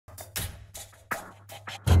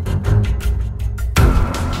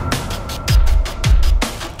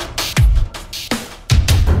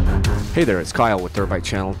Hey there, it's Kyle with Dirt Bike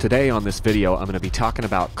Channel. Today on this video, I'm going to be talking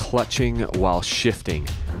about clutching while shifting.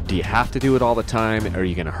 Do you have to do it all the time? Are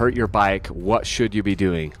you going to hurt your bike? What should you be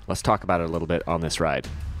doing? Let's talk about it a little bit on this ride.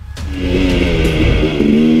 You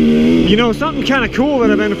know, something kind of cool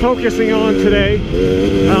that I've been focusing on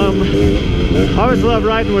today. I always love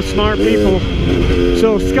riding with smart people.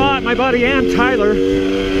 So Scott, my buddy, and Tyler,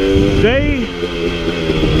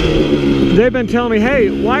 they've been telling me, hey,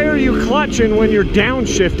 why are you clutching when you're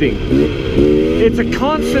downshifting? It's a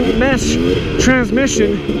constant mesh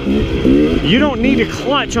transmission. You don't need to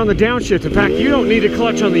clutch on the downshift. In fact, you don't need to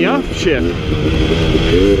clutch on the upshift.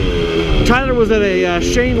 Tyler was at a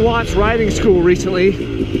Shane Watts riding school recently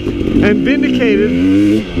and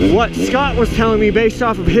vindicated what Scott was telling me based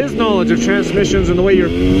off of his knowledge of transmissions and the way your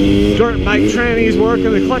dirt bike trannies work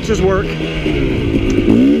and the clutches work,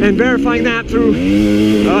 and verifying that through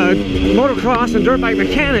motocross and dirt bike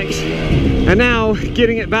mechanics, and now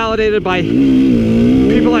getting it validated by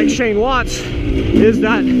people like Shane Watts, is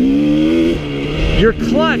that your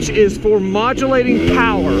clutch is for modulating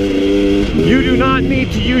power. You do not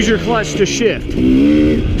need to use your clutch to shift.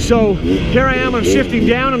 So here I am, I'm shifting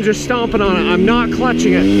down, I'm just stomping on it. I'm not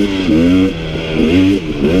clutching it.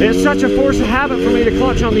 It's such a force of habit for me to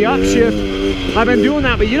clutch on the upshift. I've been doing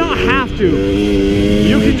that, but you don't have to.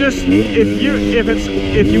 You can just,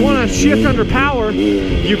 if you want to shift under power,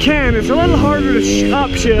 you can. It's a little harder to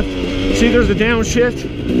upshift. See, there's a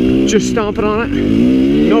downshift, just stomping on it,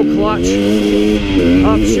 no clutch.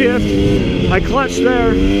 Upshift, I clutch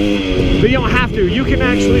there, but you don't have to. You can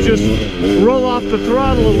actually just roll off the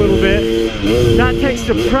throttle a little bit. That takes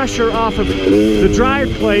the pressure off of the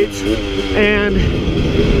drive plates, and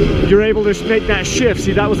you're able to make that shift.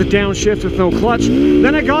 See, that was a downshift with no clutch.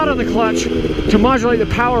 Then I got on the clutch to modulate the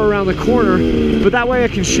power around the corner, but that way I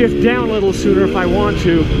can shift down a little sooner if I want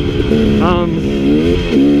to.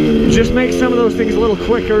 Just make some of those things a little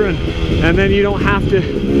quicker, and then you don't have to,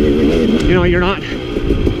 you know, you're not,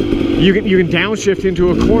 you can downshift into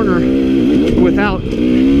a corner without,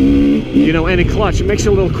 you know, any clutch. It makes it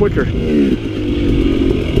a little quicker.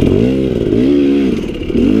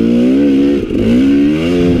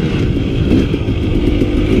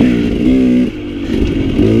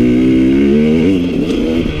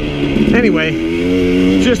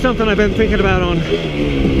 Anyway, just something I've been thinking about on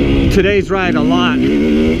today's ride a lot.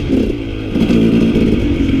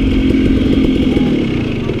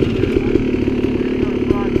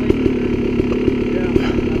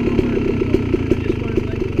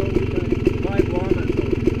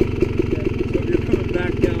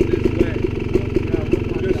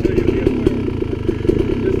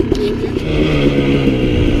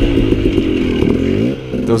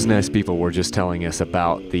 Those nice people were just telling us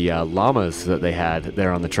about the llamas that they had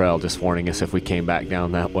there on the trail, just warning us if we came back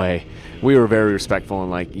down that way. We were very respectful and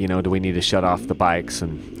like, you know, do we need to shut off the bikes?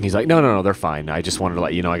 And he's like, no, they're fine. I just wanted to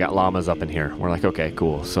let you know I got llamas up in here. We're like, okay,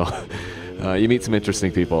 cool. So you meet some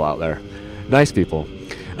interesting people out there. Nice people.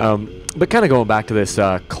 But kind of going back to this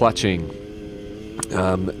clutching,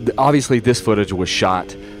 obviously this footage was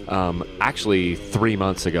shot actually 3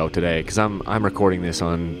 months ago today, because I'm recording this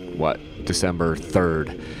on, what, December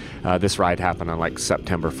 3rd. This ride happened on like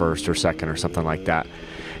September 1st or 2nd or something like that.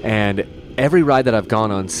 And every ride that I've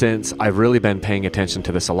gone on since, I've really been paying attention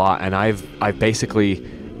to this a lot, and I've basically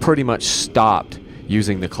pretty much stopped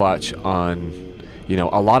using the clutch on, you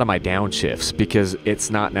know, a lot of my downshifts because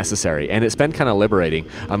it's not necessary, and it's been kind of liberating.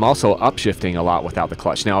 I'm also upshifting a lot without the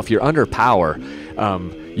clutch. Now, if you're under power,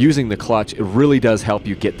 using the clutch, it really does help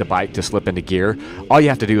you get the bike to slip into gear. All you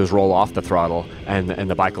have to do is roll off the throttle and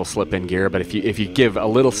the bike will slip in gear. But if you give a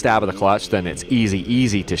little stab of the clutch, then it's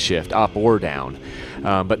easy to shift up or down.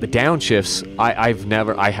 But the downshifts,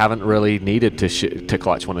 I haven't really needed to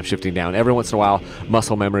clutch when I'm shifting down. Every once in a while,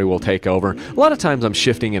 muscle memory will take over. A lot of times I'm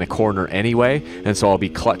shifting in a corner anyway, and so I'll be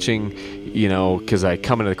clutching, you know, because I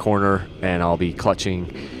come into the corner and I'll be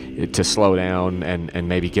clutching to slow down and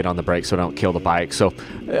maybe get on the brake so I don't kill the bike. So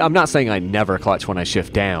I'm not saying I never clutch when I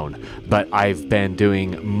shift down, but I've been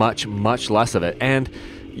doing much less of it. And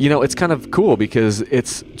you know, it's kind of cool because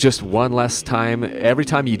it's just one less time. Every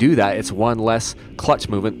time you do that, it's one less clutch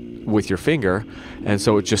movement with your finger, and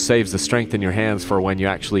so it just saves the strength in your hands for when you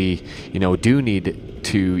actually, you know, do need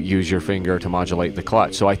to use your finger to modulate the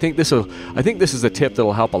clutch. So I think this is a tip that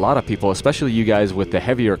will help a lot of people, especially you guys with the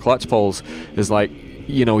heavier clutch poles, is like,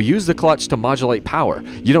 you know, use the clutch to modulate power.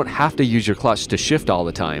 You don't have to use your clutch to shift all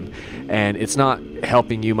the time, and it's not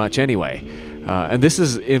helping you much anyway. And this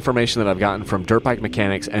is information that I've gotten from dirt bike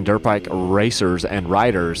mechanics and dirt bike racers and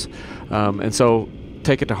riders, and so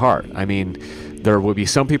take it to heart. I mean, there will be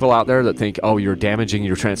some people out there that think, oh, you're damaging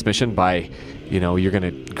your transmission by, you're going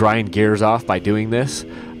to grind gears off by doing this.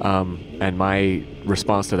 And my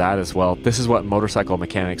response to that is, well, this is what motorcycle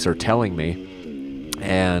mechanics are telling me,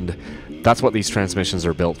 and that's what these transmissions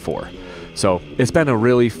are built for. So it's been a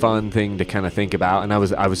really fun thing to kind of think about. And I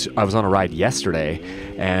was on a ride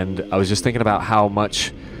yesterday, and I was just thinking about how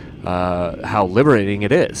liberating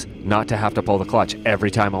it is not to have to pull the clutch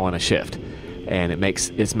every time I want to shift. And it makes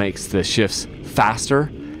the shifts faster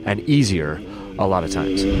and easier a lot of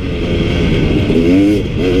times.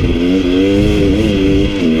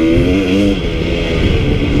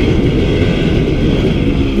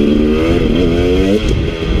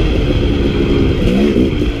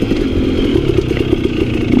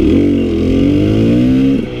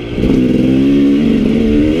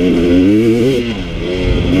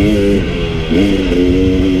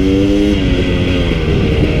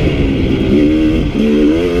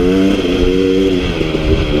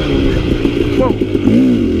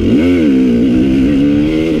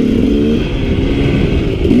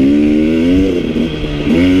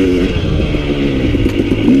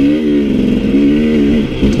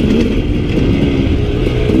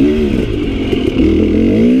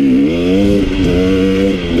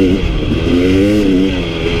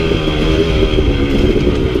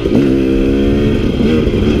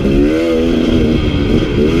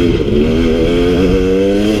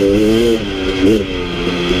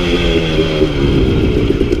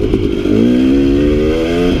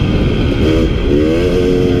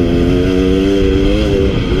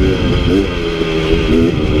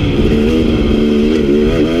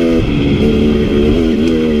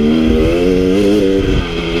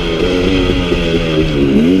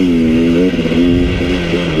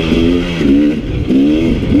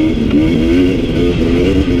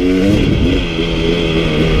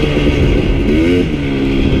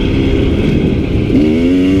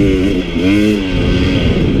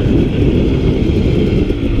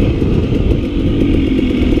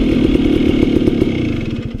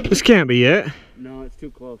 This can't be it. No, it's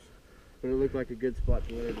too close. But it looked like a good spot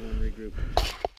to let everyone regroup.